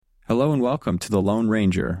Hello and welcome to The Lone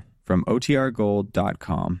Ranger from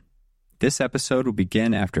OTRGold.com. This episode will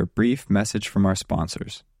begin after a brief message from our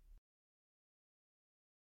sponsors.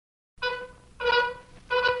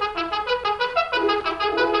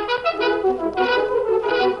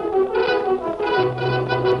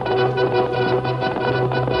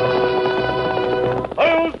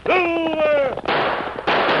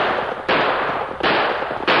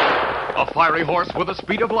 A fiery horse with the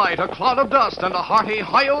speed of light, a cloud of dust, and a hearty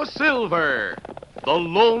hi-yo silver. The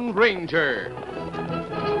Lone Ranger.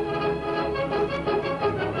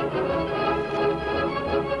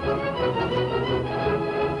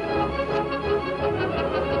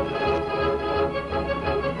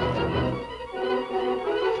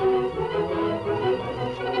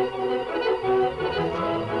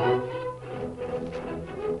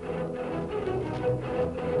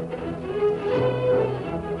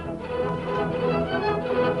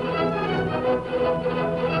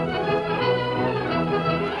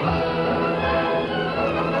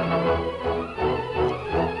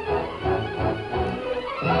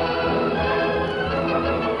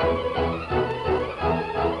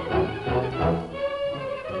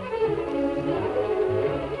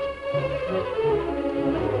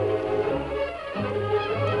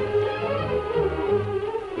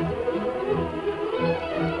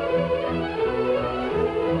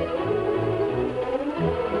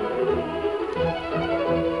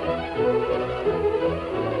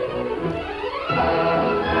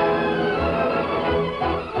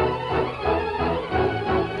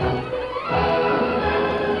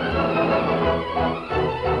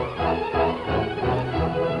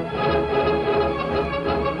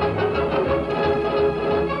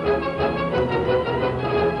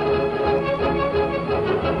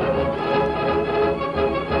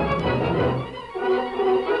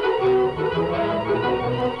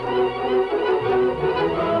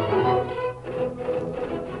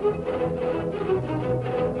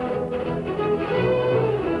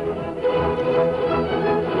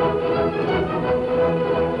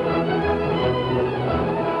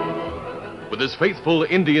 With his faithful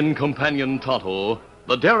Indian companion Tonto,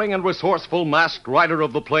 the daring and resourceful masked rider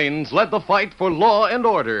of the plains led the fight for law and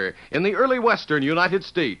order in the early western United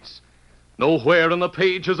States. Nowhere in the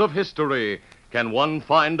pages of history can one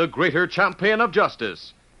find a greater champion of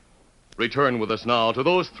justice. Return with us now to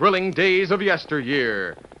those thrilling days of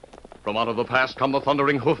yesteryear. From out of the past come the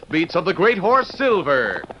thundering hoofbeats of the great horse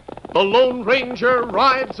Silver. The Lone Ranger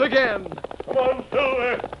rides again. Come on,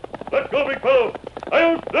 Silver. Let's go, big fellow.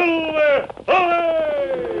 I'm Silver. Away!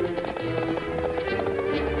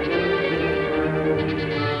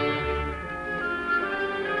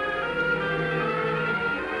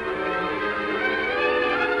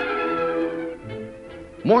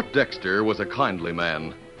 Mort Dexter was a kindly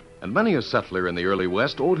man, and many a settler in the early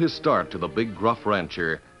West owed his start to the big, gruff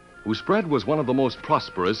rancher, whose spread was one of the most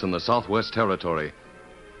prosperous in the Southwest Territory.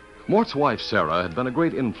 Mort's wife, Sarah, had been a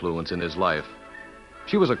great influence in his life.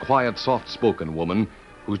 She was a quiet, soft-spoken woman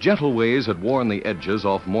whose gentle ways had worn the edges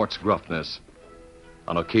off Mort's gruffness.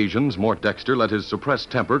 On occasions, Mort Dexter let his suppressed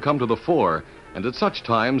temper come to the fore, and at such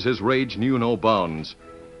times his rage knew no bounds.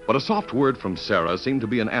 But a soft word from Sarah seemed to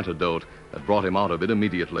be an antidote that brought him out of it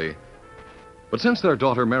immediately. But since their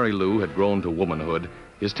daughter Mary Lou had grown to womanhood,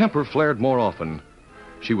 his temper flared more often.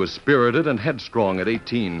 She was spirited and headstrong at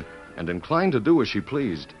 18, and inclined to do as she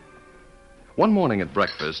pleased. One morning at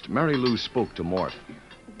breakfast, Mary Lou spoke to Mort.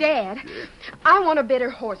 Dad, I want a better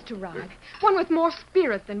horse to ride. One with more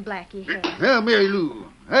spirit than Blackie has. Well, Mary Lou,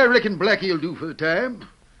 I reckon Blackie'll do for the time.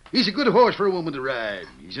 He's a good horse for a woman to ride.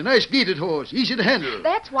 He's a nice gaited horse, easy to handle.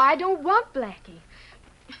 That's why I don't want Blackie.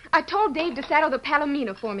 I told Dave to saddle the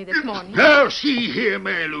Palomino for me this morning. Now, see here,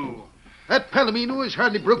 Mary Lou. That Palomino is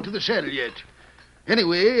hardly broke to the saddle yet.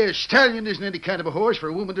 Anyway, a stallion isn't any kind of a horse for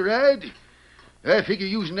a woman to ride. I figure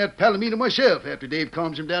using that Palomino myself after Dave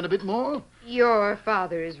calms him down a bit more. Your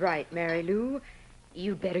father is right, Mary Lou.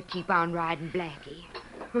 You'd better keep on riding Blackie.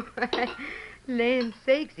 Land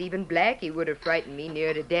sakes, even Blackie would have frightened me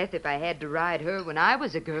near to death if I had to ride her when I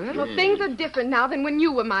was a girl. Well, things are different now than when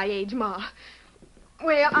you were my age, Ma.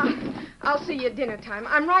 Well, I'll see you at dinner time.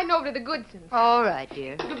 I'm riding over to the Goodsons. All right,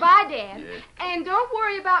 dear. Goodbye, Dad. Yeah. And don't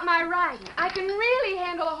worry about my riding. I can really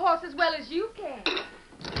handle a horse as well as you can.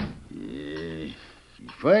 Yeah,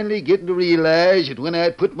 she's finally getting to realize that when I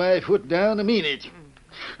put my foot down, I mean it.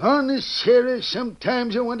 Honest, Sarah,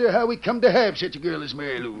 sometimes I wonder how we come to have such a girl as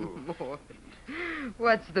Mary Lou.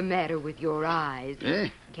 What's the matter with your eyes? Eh?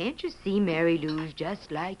 Can't you see Mary Lou's just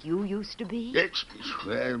like you used to be?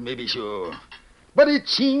 Well, maybe so. But it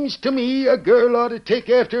seems to me a girl ought to take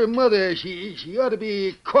after her mother. She ought to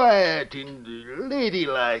be quiet and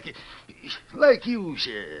ladylike. Like you,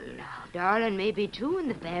 sir. Now, darling, maybe two in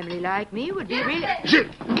the family like me would be really... Sit.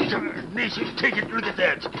 Nancy, take it. Look at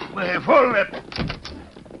that. Follow that.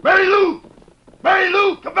 Mary Lou! Mary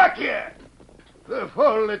Lou, come back here.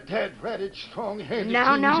 Follow that tad-ratted, strong-handed...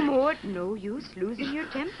 Now, Mort, no use losing your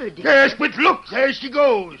temper, dear. Yes, but look, there she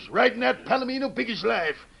goes. Riding that Palomino big as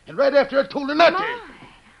life. And right after I told her not to.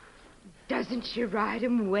 Doesn't she ride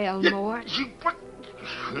him well, Mort?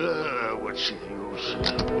 What's the use?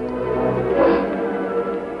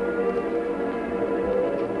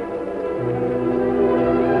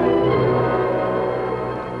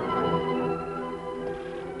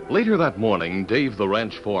 Later that morning, Dave the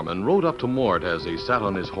ranch foreman rode up to Mort as he sat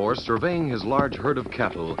on his horse surveying his large herd of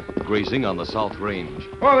cattle grazing on the South Range.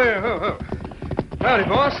 Oh, there. Howdy,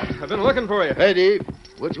 boss. I've been looking for you. Hey, Dave.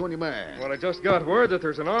 What's on your mind? Well, I just got word that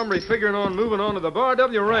there's an armory figuring on moving on to the Bar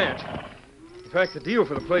W ranch. In fact, the deal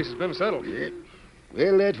for the place has been settled. Yeah.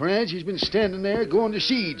 Well, that ranch has been standing there going to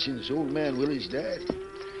seed since old man Willie's died.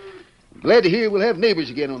 I'm glad to hear we'll have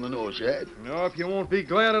neighbors again on the north side. No, if you won't be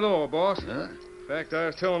glad at all, boss. Huh? In fact, I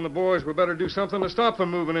was telling the boys we better do something to stop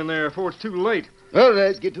them moving in there before it's too late. All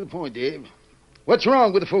right, get to the point, Dave. What's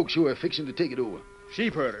wrong with the folks who are fixing to take it over?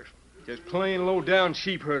 Sheep herders. Just plain low-down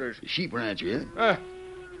sheep herders. The sheep rancher, huh?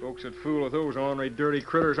 Folks that fool with those ornery, dirty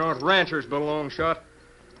critters aren't ranchers by a long shot.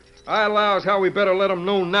 I allow as how we better let them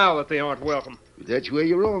know now that they aren't welcome. But that's where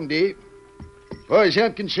you're wrong, Dave. As far as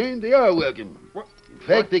I'm concerned, they are welcome. What? In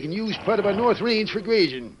fact, they can use part of our north range for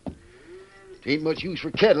grazing. It ain't much use for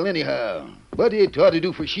cattle anyhow. But it ought to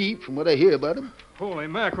do for sheep, from what I hear about them. Holy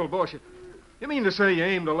mackerel, boss. You mean to say you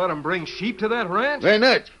aim to let them bring sheep to that ranch? Why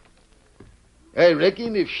not? I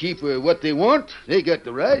reckon if sheep are what they want, they got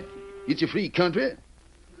the right. It's a free country.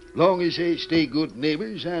 Long as they stay good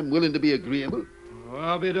neighbors, I'm willing to be agreeable. Well,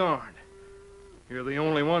 I'll be darned. You're the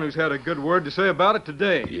only one who's had a good word to say about it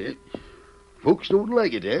today. Yeah. Folks don't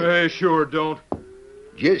like it, eh? They sure don't.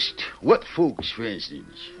 Just what folks, for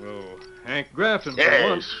instance? Well, Hank Grafton, for Yes,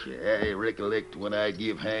 once. I recollect when I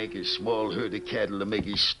give Hank a small herd of cattle to make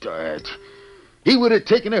his start. He would have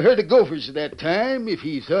taken a herd of gophers at that time if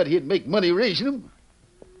he thought he'd make money raising them.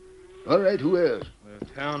 All right, who else? The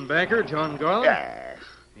town banker, John Garland. Ah,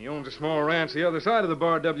 He owns a small ranch the other side of the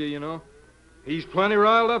Bar W, you know. He's plenty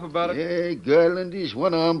riled up about it. yeah, Garland is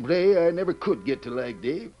one hombre I never could get to like,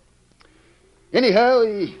 Dave. Anyhow,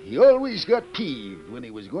 he always got peeved when he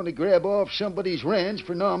was going to grab off somebody's ranch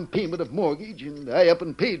for non-payment of mortgage, and I up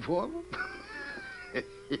and paid for him.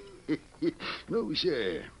 No,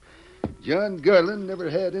 sir. John Garland never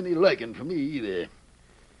had any liking for me either.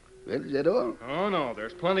 Well, is that all? Oh, no,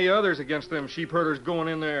 there's plenty others against them sheep herders going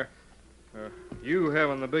in there. You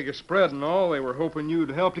having the biggest spread and all, they were hoping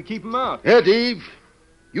you'd help to keep them out. Yeah, Dave,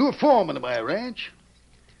 you're foreman of my ranch,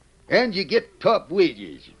 and you get top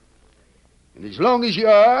wages. And as long as you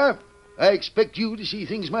are, I expect you to see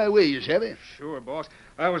things my way, you savvy? Sure, boss.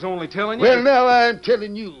 I was only telling you... Well, now I'm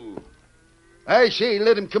telling you. I say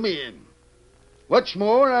let him come in. What's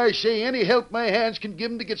more, I say any help my hands can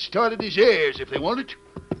give him to get started is theirs if they want it.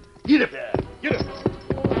 Get up there. Get it.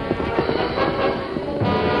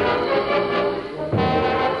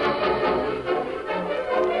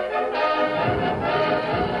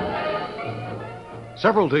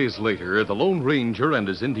 Several days later, the Lone Ranger and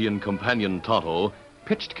his Indian companion Tonto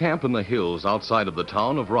pitched camp in the hills outside of the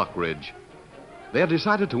town of Rock Ridge. They had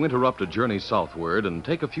decided to interrupt a journey southward and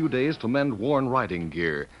take a few days to mend worn riding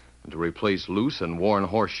gear and to replace loose and worn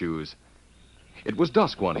horseshoes. It was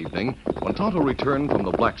dusk one evening when Tonto returned from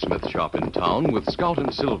the blacksmith shop in town with Scout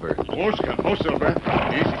and Silver. Oh, Scout. Oh, Silver.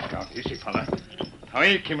 Easy, Scout. Easy, fella.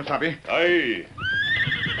 Hi, Kimasabi. Aye.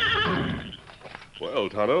 Well,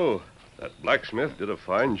 Tonto, that blacksmith did a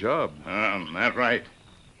fine job. That right.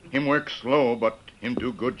 Him work slow, but him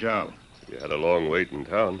do good job. You had a long wait in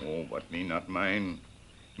town. Oh, but me not mind.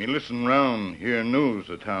 Me listen round, hear news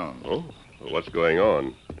of town. Oh, well, what's going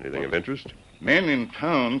on? Anything of interest? Men in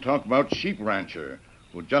town talk about sheep rancher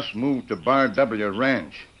who just moved to Bar W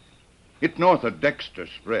Ranch. It north of Dexter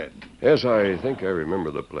Spread. Yes, I think I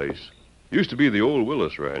remember the place. Used to be the old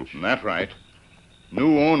Willis Ranch. That right.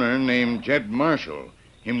 New owner named Jed Marshall.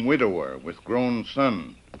 Him widower with grown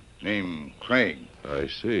son named Craig. I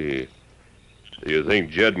see. Do you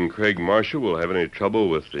think Jed and Craig Marshall will have any trouble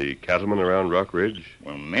with the cattlemen around Rock Ridge?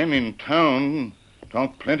 Well, men in town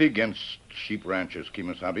talk plenty against sheep ranchers,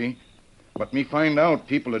 Kimasabi. But me find out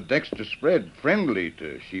people at Dexter Spread friendly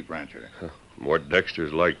to sheep rancher. Mort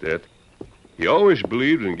Dexter's like that. He always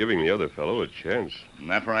believed in giving the other fellow a chance.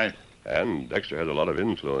 That right. And Dexter has a lot of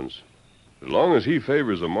influence. As long as he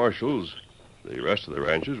favors the marshals, the rest of the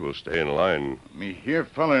ranchers will stay in line. Me hear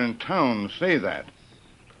fella in town say that.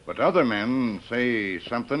 But other men say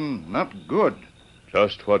something not good.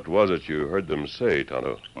 Just what was it you heard them say,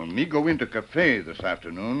 Tonto? Well, me go into cafe this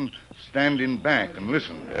afternoon, stand in back and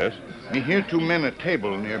listen. Yes? Me hear two men at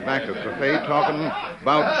table near back of cafe talking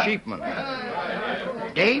about sheepmen.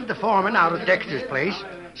 Dave, the foreman out at Dexter's place,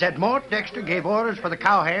 said Mort Dexter gave orders for the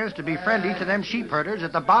cowhands to be friendly to them sheep herders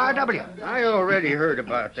at the Bar W. I already heard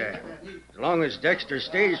about that. As long as Dexter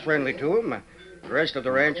stays friendly to him, the rest of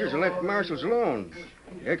the ranchers will let the marshals alone.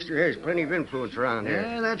 Dexter has plenty of influence around here.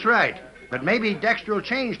 Yeah, that's right. But maybe Dexter will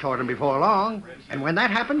change toward him before long. And when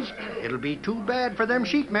that happens, it'll be too bad for them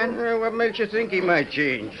sheepmen. What makes you think he might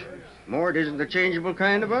change? Mort isn't the changeable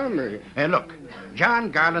kind of hombre. Hey, look,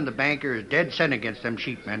 John Garland, the banker, is dead set against them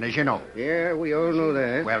sheepmen, as you know. Yeah, we all know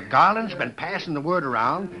that. Well, Garland's been passing the word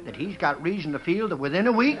around that he's got reason to feel that within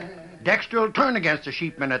a week, Dexter will turn against the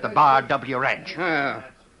sheepmen at the Bar W ranch.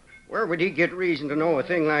 Where would he get reason to know a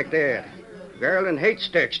thing like that? Garland hates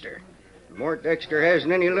Dexter. Mort Dexter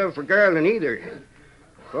hasn't any love for Garland either.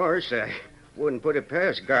 Of course, I wouldn't put it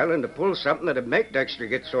past Garland to pull something that'd make Dexter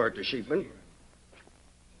get sore at the sheepmen.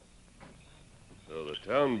 So the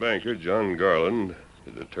town banker, John Garland,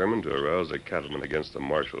 is determined to arouse the cattlemen against the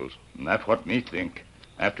marshals. And that's what me think.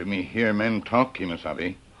 After me hear men talk,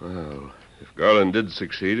 Kimasabi. Well, if Garland did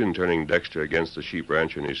succeed in turning Dexter against the sheep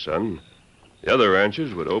rancher and his son, the other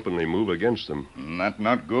ranchers would openly move against them. That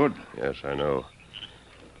not good. Yes, I know.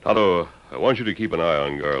 Tonto, I want you to keep an eye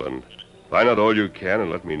on Garland. Find out all you can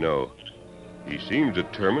and let me know. He seems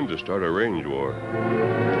determined to start a range war.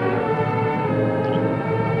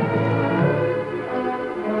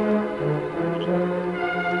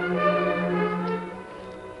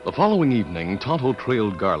 The following evening, Tonto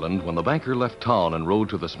trailed Garland when the banker left town and rode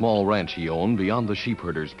to the small ranch he owned beyond the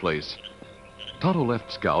sheepherder's place. Tonto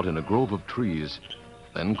left Scout in a grove of trees,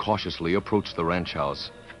 then cautiously approached the ranch house.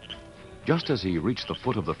 Just as he reached the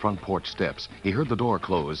foot of the front porch steps, he heard the door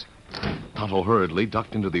close. Tonto hurriedly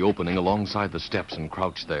ducked into the opening alongside the steps and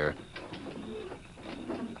crouched there.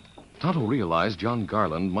 Tonto realized John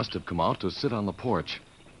Garland must have come out to sit on the porch.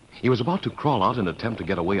 He was about to crawl out and attempt to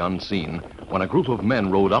get away unseen when a group of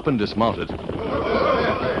men rode up and dismounted.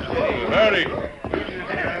 Howdy.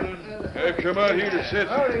 I've come out here to sit.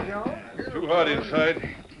 Too hot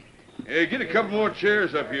inside. Get a couple more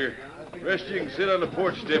chairs up here. Rest you can sit on the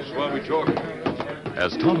porch steps while we talk.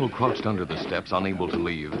 As Tonto crouched under the steps, unable to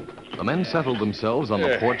leave, the men settled themselves on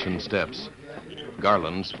the porch and steps.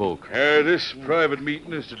 Garland spoke. This private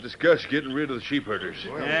meeting is to discuss getting rid of the sheep herders.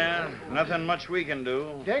 Yeah, nothing much we can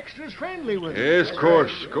do. Dexter's friendly with them. Yes, of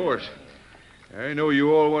course. I know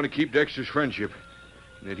you all want to keep Dexter's friendship.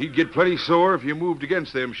 And that he'd get plenty sore if you moved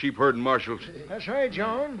against them sheep herding marshals. That's right,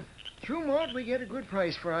 John. Through Mort, we get a good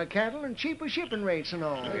price for our cattle and cheaper shipping rates and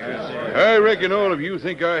all. I reckon all of you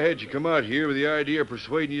think I had you come out here with the idea of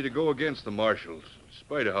persuading you to go against the marshals, in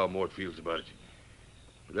spite of how Mort feels about it.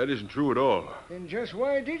 But that isn't true at all. Then just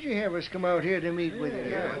why did you have us come out here to meet with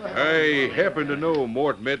you? I happen to know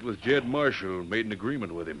Mort met with Jed Marshall and made an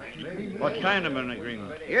agreement with him. What kind of an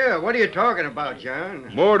agreement? Yeah, what are you talking about,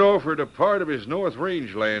 John? Mort offered a part of his North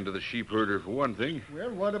Range land to the sheep herder, for one thing.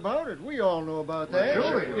 Well, what about it? We all know about that.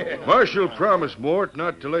 Sure. Marshall promised Mort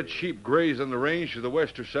not to let sheep graze on the range to the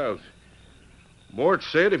west or south. Mort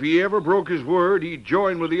said if he ever broke his word, he'd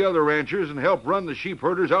join with the other ranchers and help run the sheep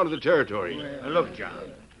herders out of the territory. Look,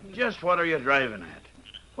 John, just what are you driving at?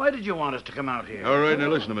 Why did you want us to come out here? All right, now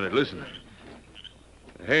listen a minute, listen.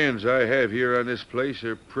 The hands I have here on this place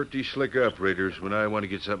are pretty slick operators when I want to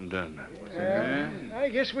get something done. I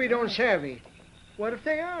guess we don't savvy. What if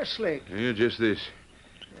they are slick? Yeah, just this.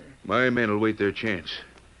 My men will wait their chance.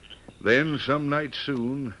 Then, some night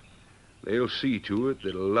soon, they'll see to it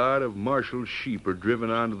that a lot of Marshall's sheep are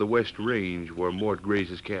driven onto the West Range where Mort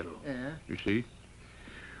grazes cattle. Yeah. You see?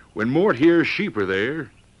 When Mort hears sheep are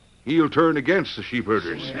there, he'll turn against the sheep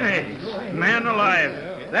herders. Hey, man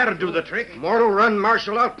alive. That'll do the trick. Mortal run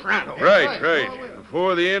Marshall out pronto. Right.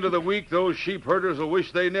 Before the end of the week, those sheep herders will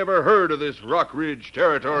wish they never heard of this Rock Ridge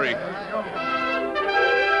territory.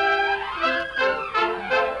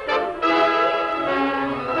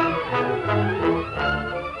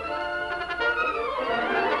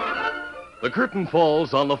 The curtain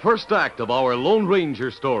falls on the first act of our Lone Ranger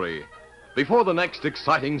story. Before the next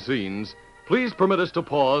exciting scenes, please permit us to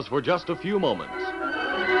pause for just a few moments.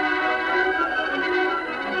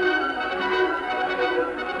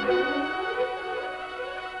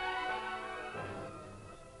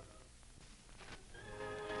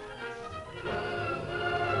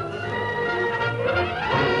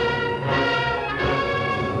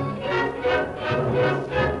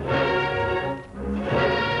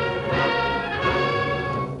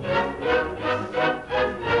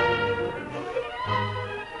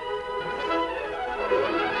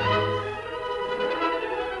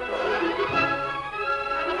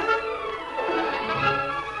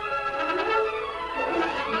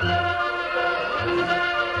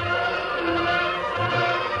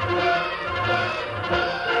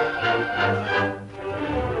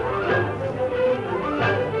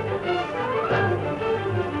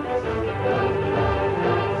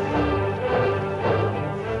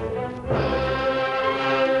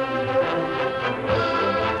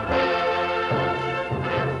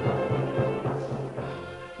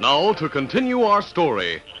 Now, to continue our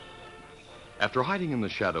story. After hiding in the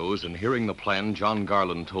shadows and hearing the plan John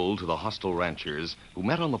Garland told to the hostile ranchers who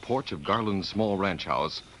met on the porch of Garland's small ranch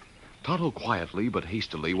house, Tonto quietly but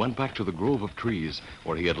hastily went back to the grove of trees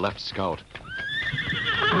where he had left Scout.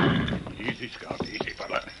 Easy, Scout, easy,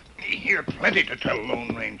 fella. Me hear plenty to tell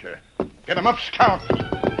Lone Ranger. Get him up, Scout.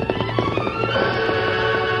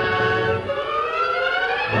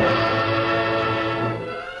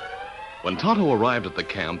 When Tonto arrived at the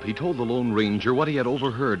camp, he told the Lone Ranger what he had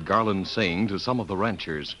overheard Garland saying to some of the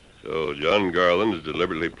ranchers. So John Garland is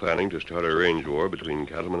deliberately planning to start a range war between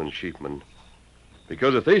cattlemen and sheepmen.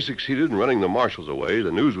 Because if they succeeded in running the marshals away,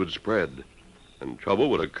 the news would spread, and trouble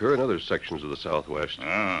would occur in other sections of the Southwest.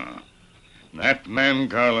 Ah. That man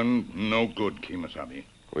Garland, no good, Kemosabe.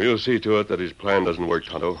 We'll see to it that his plan doesn't work,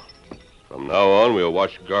 Tonto. From now on, we'll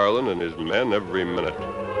watch Garland and his men every minute.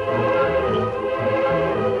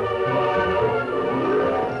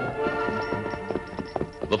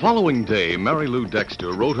 The following day, Mary Lou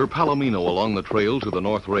Dexter rode her Palomino along the trail to the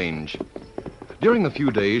North Range. During the few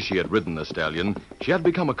days she had ridden the stallion, she had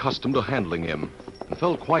become accustomed to handling him and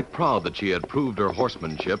felt quite proud that she had proved her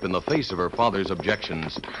horsemanship in the face of her father's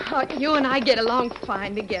objections. Oh, you and I get along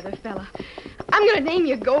fine together, fella. I'm going to name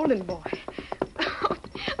you Golden Boy.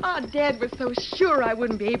 Oh, Dad was so sure I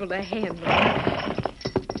wouldn't be able to handle him.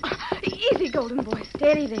 Easy, Golden Boy.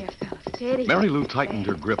 Steady there, fella. Steady. Mary Lou tightened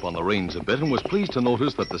her grip on the reins a bit and was pleased to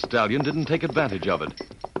notice that the stallion didn't take advantage of it.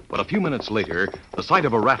 But a few minutes later, the sight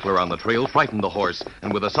of a rattler on the trail frightened the horse,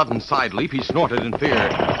 and with a sudden side leap, he snorted in fear.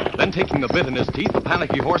 Then, taking the bit in his teeth, the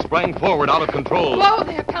panicky horse sprang forward out of control. Whoa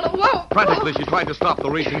there, fella, whoa! Frantically, she tried to stop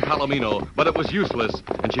the racing Palomino, but it was useless,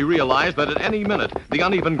 and she realized that at any minute, the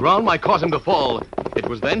uneven ground might cause him to fall. It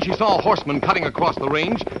was then she saw a horseman cutting across the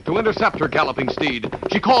range to intercept her galloping steed.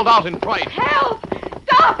 She called out in fright. Help!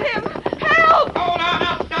 Stop him! Help! Hold on,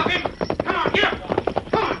 I'll stop him. Come on, get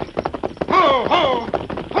up. Come on. Ho, ho.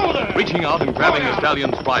 Hold there. Reaching out and grabbing the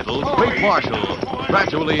stallion's bridle, Great Marshal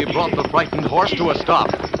gradually brought the frightened horse to a stop.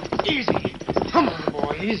 Easy. Come on,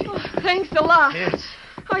 boy, easy. Oh, thanks a lot. Yes.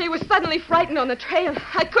 Oh, he was suddenly frightened on the trail.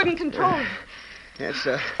 I couldn't control him. That's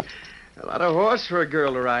a lot of horse for a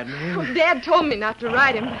girl to ride, man. Well, Dad told me not to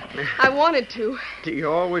ride him, but I wanted to. Do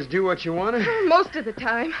you always do what you want to? Most of the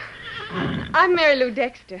time. I'm Mary Lou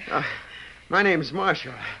Dexter. My name's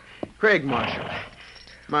Marshall. Craig Marshall.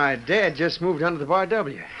 My dad just moved under the Bar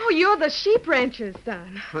W. Oh, you're the sheep rancher's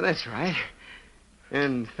son. Well, that's right.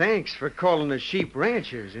 And thanks for calling us sheep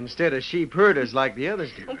ranchers instead of sheep herders like the others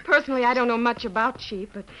do. Well, personally, I don't know much about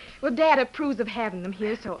sheep, but, well, Dad approves of having them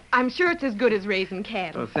here, so I'm sure it's as good as raising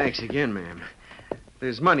cattle. Well, thanks again, ma'am.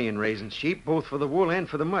 There's money in raising sheep, both for the wool and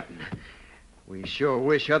for the mutton. We sure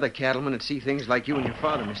wish other cattlemen would see things like you and your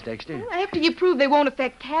father, Miss Dexter. Well, after you prove they won't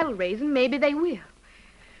affect cattle raising, maybe they will.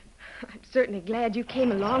 I'm certainly glad you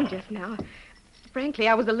came along just now. Frankly,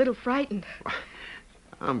 I was a little frightened.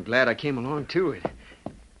 I'm glad I came along, too. It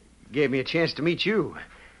gave me a chance to meet you.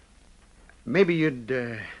 Maybe you'd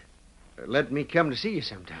let me come to see you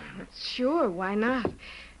sometime. Sure, why not?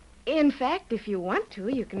 In fact, if you want to,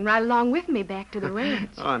 you can ride along with me back to the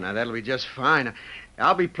ranch. Oh, now, that'll be just fine.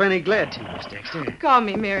 I'll be plenty glad to, Miss Dexter. Call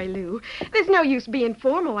me Mary Lou. There's no use being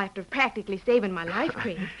formal after practically saving my life,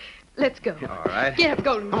 Craig. Let's go. All right. Get up,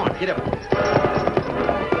 Golden. Come on, get up.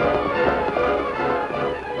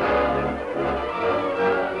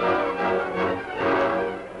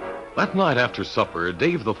 That night after supper,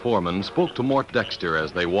 Dave the foreman spoke to Mort Dexter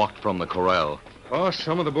as they walked from the corral. Boss,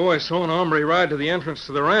 some of the boys saw an hombre ride to the entrance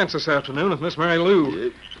to the ranch this afternoon with Miss Mary Lou.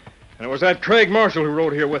 And it was that Craig Marshall who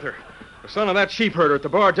rode here with her, the son of that sheep herder at the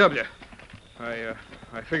Bar W. I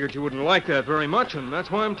figured you wouldn't like that very much, and that's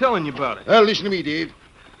why I'm telling you about it. Well, listen to me, Dave.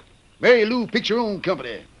 Mary Lou picks her own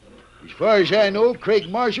company. As far as I know, Craig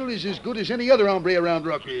Marshall is as good as any other hombre around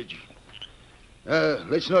Rock Ridge.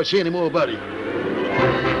 Let's not say any more about it.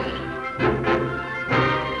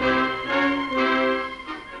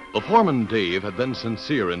 The foreman, Dave, had been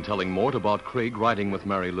sincere in telling Mort about Craig riding with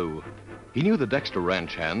Mary Lou. He knew the Dexter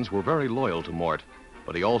ranch hands were very loyal to Mort,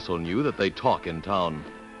 but he also knew that they'd talk in town.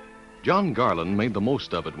 John Garland made the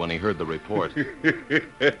most of it when he heard the report.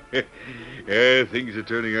 Yeah, things are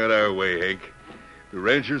turning out our way, Hank. The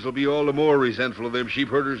ranchers will be all the more resentful of them sheep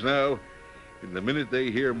herders now. And the minute they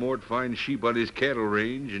hear Mort finds sheep on his cattle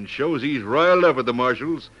range and shows he's riled up at the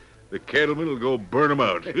marshals, the cattlemen will go burn 'em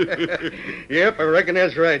out. Yep, I reckon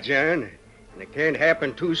that's right, John. And it can't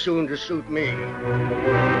happen too soon to suit me.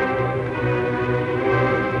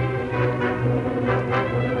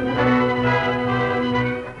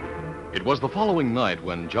 It was the following night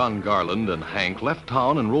when John Garland and Hank left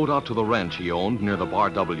town and rode out to the ranch he owned near the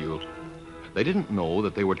Bar W. they didn't know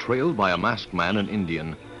that they were trailed by a masked man and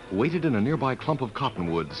Indian who waited in a nearby clump of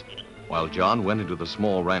cottonwoods, while John went into the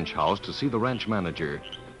small ranch house to see the ranch manager.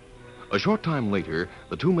 A short time later,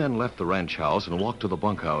 the two men left the ranch house and walked to the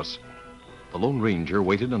bunkhouse. The Lone Ranger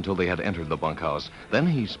waited until they had entered the bunkhouse. Then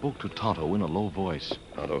he spoke to Tonto in a low voice.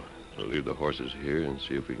 Tonto, we'll leave the horses here and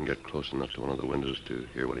see if we can get close enough to one of the windows to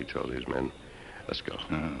hear what he tells his men. Let's go.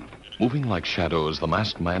 Moving like shadows, the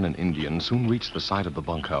masked man and Indian soon reached the side of the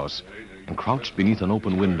bunkhouse and crouched beneath an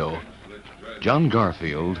open window. John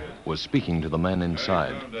Garfield was speaking to the men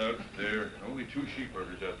inside. I found out there are only 2 sheep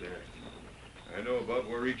herders out there. I know about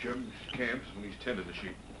where each of them camps when he's tended the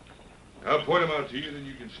sheep. I'll point them out to you, then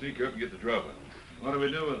you can sneak up and get the drop on them. What do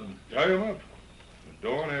we do with them? Tie them up. At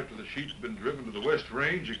dawn, after the sheep's been driven to the west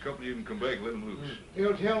range, a couple of you can come back and let them loose.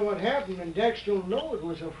 He'll tell what happened, and Dexter will know it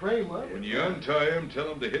was a frame-up. When you untie them, tell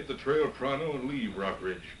them to hit the trail pronto and leave Rock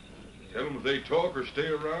Ridge. Tell them if they talk or stay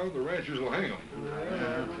around, the ranchers will hang them.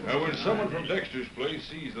 Now, when someone from Dexter's place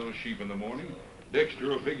sees those sheep in the morning, Dexter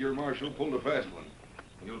will figure Marshall pulled a fast one.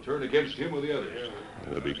 He'll turn against him with the others.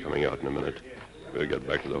 They'll be coming out in a minute. We'll get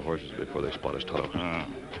back to the horses before they spot us, Tonto.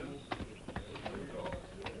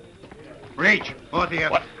 Reach, both of you.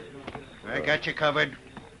 What? I got you covered.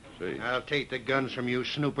 See. I'll take the guns from you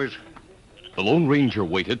snoopers. The Lone Ranger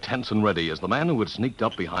waited, tense and ready, as the man who had sneaked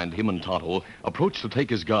up behind him and Tonto approached to take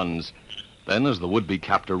his guns. Then, as the would-be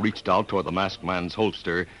captor reached out toward the masked man's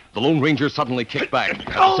holster, the Lone Ranger suddenly kicked back, at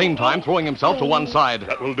the same time throwing himself to one side.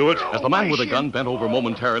 That will do it. As the man with the gun bent over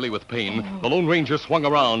momentarily with pain, the Lone Ranger swung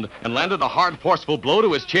around and landed a hard, forceful blow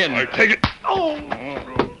to his chin. I take it. Oh,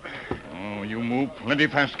 you move plenty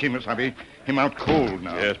fast, Kimasabi. Him out cold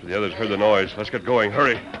now. Yes, but the others heard the noise. Let's get going.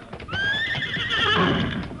 Hurry.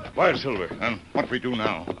 Quiet, Silver. And what we do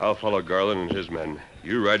now? I'll follow Garland and his men.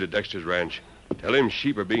 You ride to Dexter's ranch. Tell him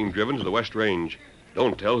sheep are being driven to the west range.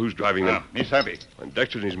 Don't tell who's driving them. Misabi. When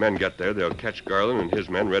Dexter and his men get there, they'll catch Garland and his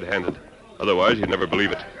men red-handed. Otherwise, he'd never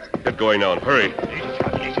believe it. Get going now and hurry.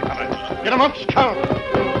 Get him up, Scout.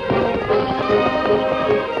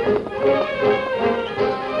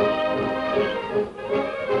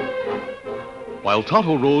 While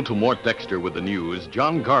Tonto rode to Mort Dexter with the news,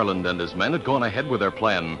 John Garland and his men had gone ahead with their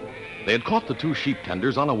plan. They had caught the 2 sheep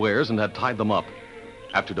tenders unawares and had tied them up.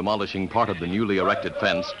 After demolishing part of the newly erected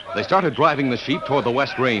fence, they started driving the sheep toward the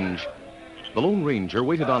west range. The Lone Ranger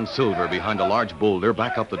waited on Silver behind a large boulder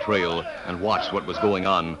back up the trail and watched what was going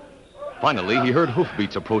on. Finally, he heard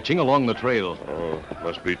hoofbeats approaching along the trail. Oh,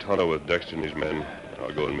 must be Tonto with Dexter and his men.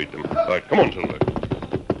 I'll go and meet them. All right, come on, Silver.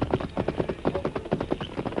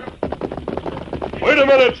 Wait a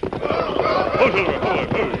minute! Hold, Silver,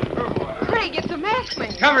 hold. Craig, it's a masked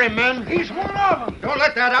man. Cover him, men. He's one of them. Don't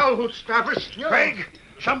let that owl hoot stop us. Craig,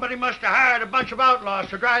 somebody must have hired a bunch of outlaws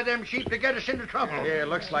to drive them sheep to get us into trouble. Yeah,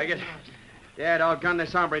 looks like it. Dad, I'll gun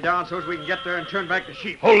this hombre down so as we can get there and turn back the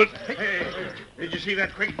sheep. Hold it. Hey, did you see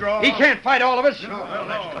that quick draw? He can't fight all of us.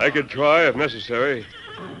 I could try if necessary.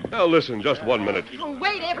 Now, listen, just 1 minute. Oh,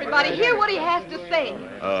 wait, everybody. Hear what he has to say.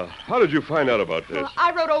 How did you find out about this? Well,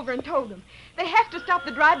 I rode over and told them. They have to stop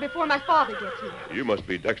the drive before my father gets here. You must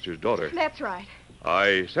be Dexter's daughter. That's right.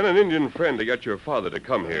 I sent an Indian friend to get your father to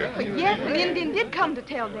come here. But yes, an Indian did come to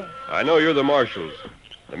tell Dad. I know you're the marshals.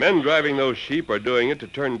 The men driving those sheep are doing it to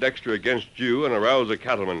turn Dexter against you and arouse the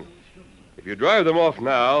cattlemen. If you drive them off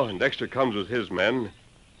now and Dexter comes with his men,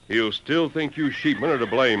 he'll still think you sheepmen are to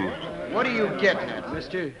blame. What are you getting at,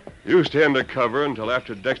 mister? You stay under cover until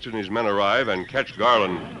after Dexter and his men arrive and catch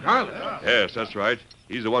Garland. Garland? Yes, that's right.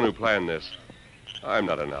 He's the one who planned this. I'm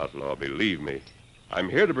not an outlaw, believe me. I'm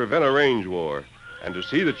here to prevent a range war and to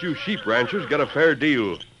see that you sheep ranchers get a fair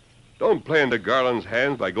deal. Don't play into Garland's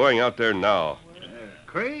hands by going out there now.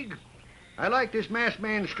 Craig, I like this masked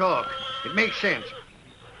man's talk. It makes sense.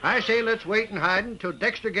 I say let's wait and hide until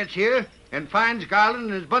Dexter gets here and finds Garland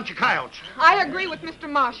and his bunch of coyotes. I agree with Mr.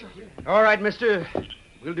 Marshall. All right, mister.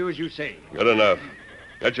 We'll do as you say. Good enough.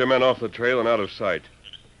 Get your men off the trail and out of sight.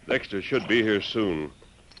 Dexter should be here soon.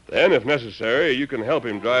 Then, if necessary, you can help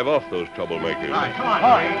him drive off those troublemakers. All right, come on.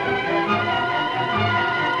 All right.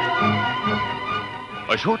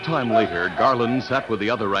 A short time later, Garland sat with the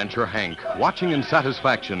other rancher, Hank, watching in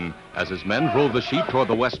satisfaction as his men drove the sheep toward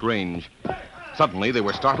the west range. Suddenly, they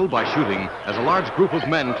were startled by shooting as a large group of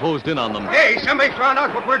men closed in on them. Hey, somebody found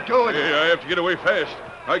out what we're doing. Hey, I have to get away fast.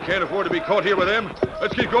 I can't afford to be caught here with them.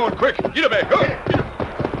 Let's keep going quick. Get him back. Go.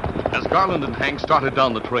 As Garland and Hank started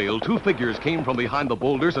down the trail, two figures came from behind the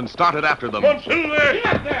boulders and started after them. Come on, Silver! Get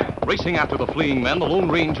up there! Racing after the fleeing men, the Lone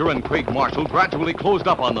Ranger and Craig Marshall gradually closed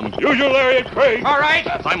up on them. Use your lariat, Craig. All right.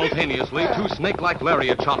 Simultaneously, two snake-like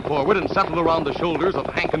lariats shot forward and settled around the shoulders of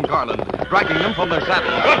Hank and Garland, dragging them from their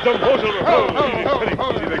saddles. Got them, ho, Silver.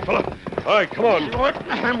 Ho, easy, big fella. All right, come on.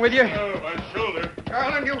 I'm with you. My shoulder.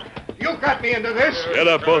 Garland, you got me into this. Get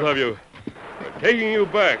up, both of you. We're taking you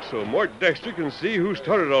back so Mort Dexter can see who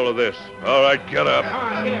started all of this. All right, get up. Come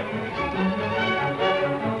on, here.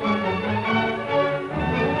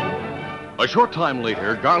 A short time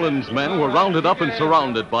later, Garland's men were rounded up and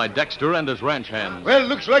surrounded by Dexter and his ranch hands. Well,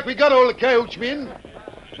 looks like we got all the coyotes, men.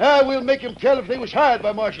 Now we'll make him tell if they was hired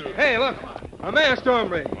by Marshall. Hey, look. A masked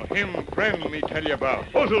hombre. Him friend me tell you about.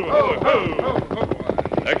 Ho, Silver,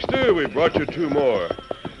 ho. Dexter, we brought you two more.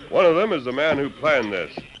 One of them is the man who planned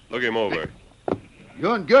this. Look him over.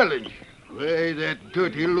 Yon Garland. Why, that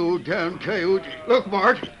dirty low-down coyote. Look,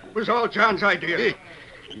 Mort, it was all John's idea. Hey,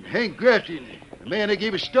 and Hank Grafton, the man I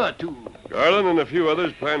gave a start to. Garland and a few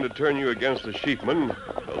others planned to turn you against the sheepmen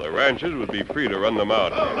so the ranchers would be free to run them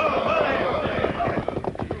out.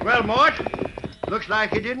 Well, Mort, looks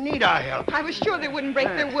like you didn't need our help. I was sure they wouldn't break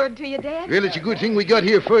their word to you, Dad. Well, it's a good thing we got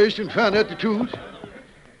here first and found out the truth.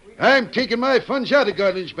 I'm taking my funds out of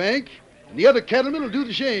Garland's bank, and the other cattlemen will do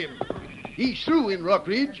the same. He's through in Rock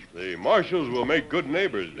Ridge. The marshals will make good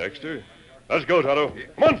neighbors, Dexter. Let's go, Tonto.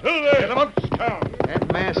 Come on, Silver. Get them up, town.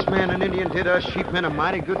 That masked man and Indian did us sheepmen a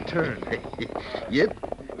mighty good turn. Yep,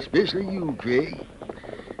 especially you, Craig.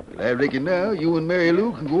 But I reckon now you and Mary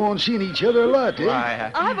Lou can go on seeing each other a lot, eh?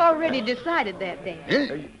 Why, I've already decided that, Dad.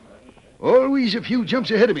 Eh? Always a few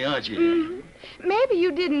jumps ahead of me, aren't you? Mm-hmm. Maybe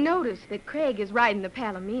you didn't notice that Craig is riding the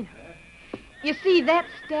Palomino. You see, that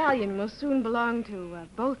stallion will soon belong to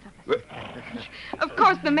both of us. Of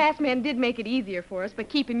course, the masked man did make it easier for us by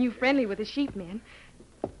keeping you friendly with the sheepmen.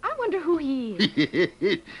 I wonder who he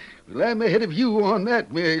is. Well, I'm ahead of you on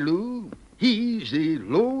that, Mary Lou. He's the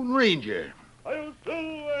Lone Ranger. I'll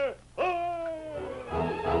Silver.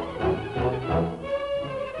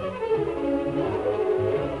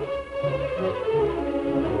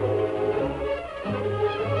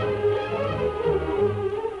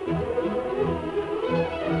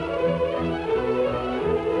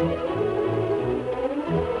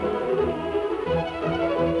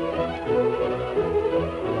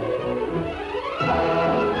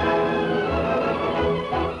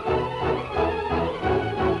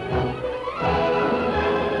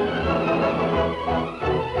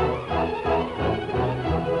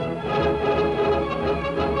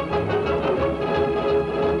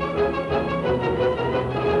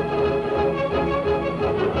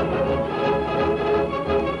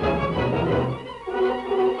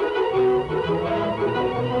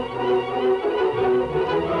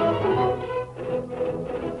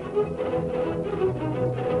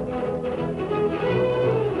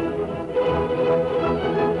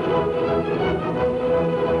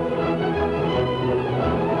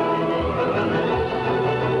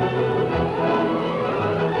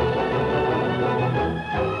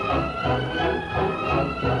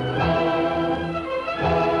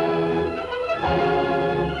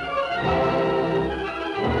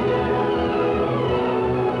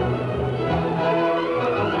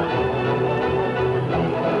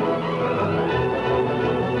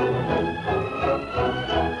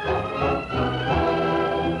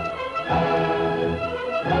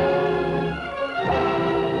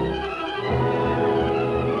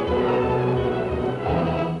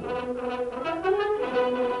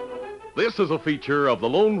 This is a feature of the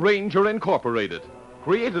Lone Ranger Incorporated,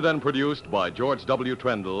 created and produced by George W.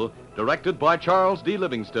 Trendle, directed by Charles D.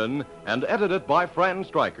 Livingston, and edited by Fran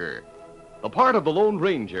Stryker. The part of the Lone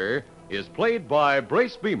Ranger is played by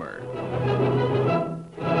Brace Beamer.